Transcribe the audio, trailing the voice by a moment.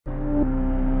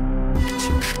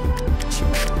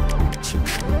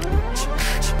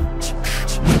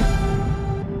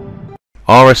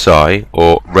RSI,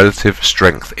 or Relative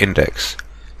Strength Index,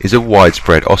 is a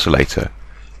widespread oscillator,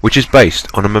 which is based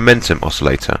on a momentum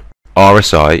oscillator.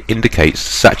 RSI indicates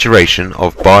the saturation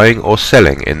of buying or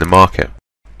selling in the market.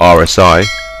 RSI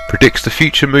predicts the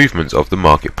future movements of the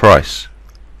market price.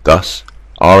 Thus,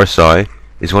 RSI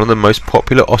is one of the most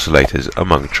popular oscillators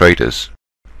among traders.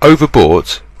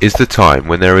 Overbought is the time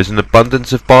when there is an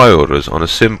abundance of buy orders on a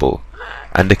symbol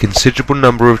and a considerable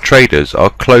number of traders are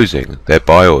closing their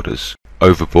buy orders.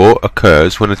 Overbought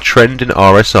occurs when a trend in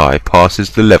RSI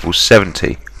passes the level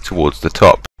 70 towards the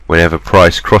top. Whenever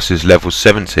price crosses level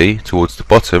 70 towards the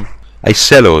bottom, a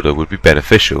sell order would be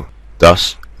beneficial.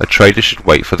 Thus, a trader should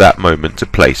wait for that moment to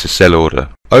place a sell order.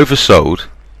 Oversold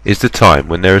is the time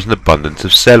when there is an abundance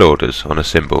of sell orders on a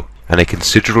symbol and a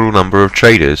considerable number of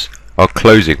traders are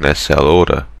closing their sell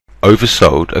order.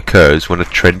 Oversold occurs when a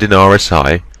trend in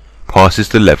RSI passes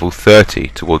the level 30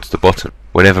 towards the bottom.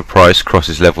 Whenever price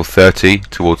crosses level 30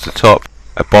 towards the top,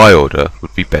 a buy order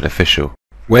would be beneficial.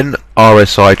 When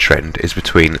RSI trend is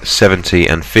between 70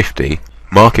 and 50,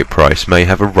 market price may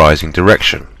have a rising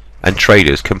direction and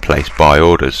traders can place buy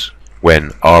orders. When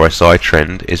RSI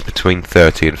trend is between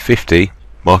 30 and 50,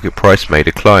 market price may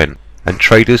decline and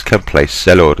traders can place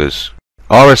sell orders.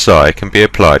 RSI can be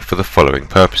applied for the following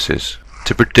purposes: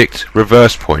 to predict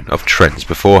reverse point of trends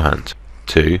beforehand,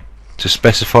 2. to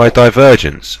specify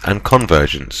divergence and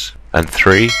convergence, and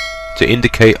 3. to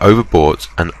indicate overbought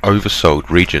and oversold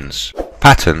regions.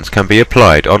 Patterns can be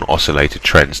applied on oscillator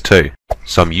trends too.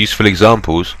 Some useful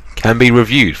examples can be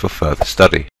reviewed for further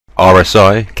study.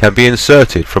 RSI can be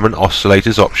inserted from an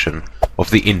oscillator's option of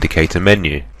the indicator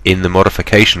menu. In the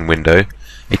modification window,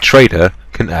 a trader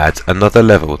can add another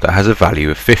level that has a value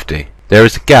of 50. There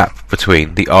is a gap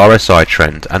between the RSI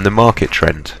trend and the market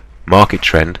trend. Market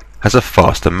trend has a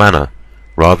faster manner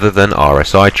rather than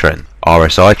RSI trend.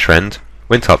 RSI trend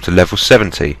went up to level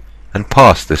 70 and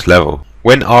passed this level.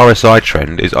 When RSI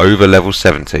trend is over level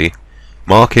 70,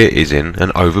 market is in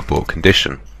an overbought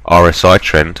condition. RSI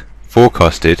trend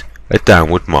forecasted a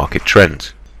downward market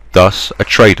trend. Thus, a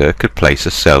trader could place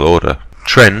a sell order.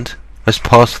 Trend has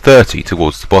passed 30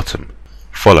 towards the bottom,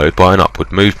 followed by an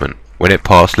upward movement. When it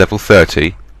passed level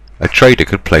 30, a trader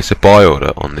could place a buy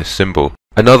order on this symbol.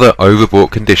 Another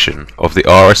overbought condition of the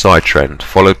RSI trend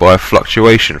followed by a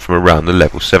fluctuation from around the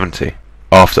level 70.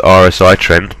 After RSI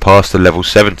trend passed the level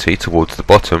 70 towards the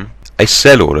bottom, a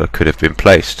sell order could have been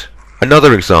placed.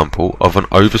 Another example of an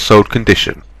oversold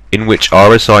condition in which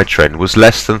RSI trend was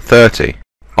less than 30.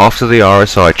 After the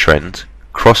RSI trend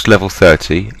crossed level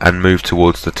 30 and moved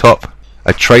towards the top,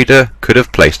 a trader could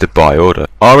have placed a buy order.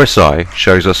 RSI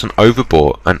shows us an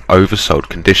overbought and oversold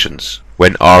conditions.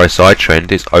 When RSI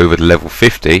trend is over the level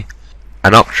 50,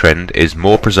 an uptrend is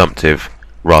more presumptive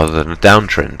rather than a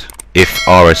downtrend. If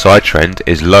RSI trend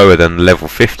is lower than level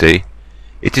 50,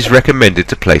 it is recommended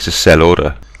to place a sell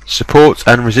order. Support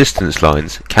and resistance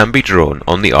lines can be drawn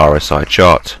on the RSI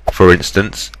chart. For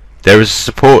instance, there is a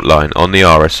support line on the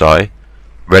RSI.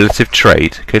 Relative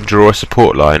trade can draw a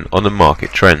support line on the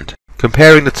market trend.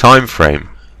 Comparing the time frame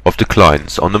of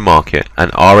declines on the market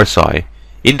and RSI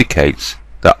indicates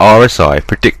that RSI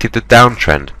predicted the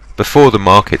downtrend before the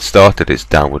market started its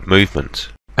downward movement.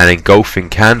 An engulfing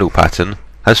candle pattern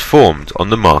has formed on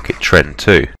the market trend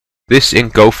too. This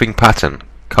engulfing pattern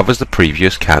covers the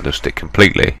previous candlestick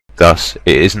completely. Thus,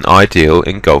 it is an ideal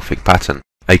engulfing pattern.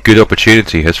 A good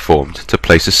opportunity has formed to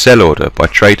place a sell order by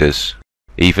traders.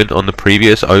 Even on the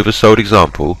previous oversold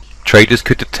example, traders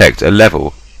could detect a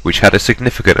level which had a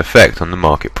significant effect on the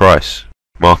market price.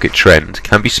 Market trend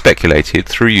can be speculated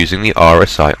through using the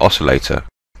RSI oscillator.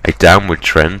 A downward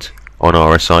trend on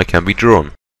RSI can be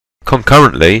drawn.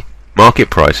 Concurrently, market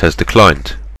price has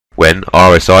declined. When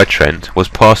RSI trend was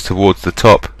passed towards the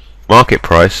top, market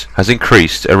price has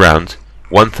increased around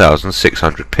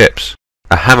 1,600 pips.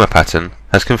 A hammer pattern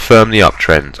has confirmed the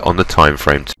uptrend on the time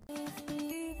frame.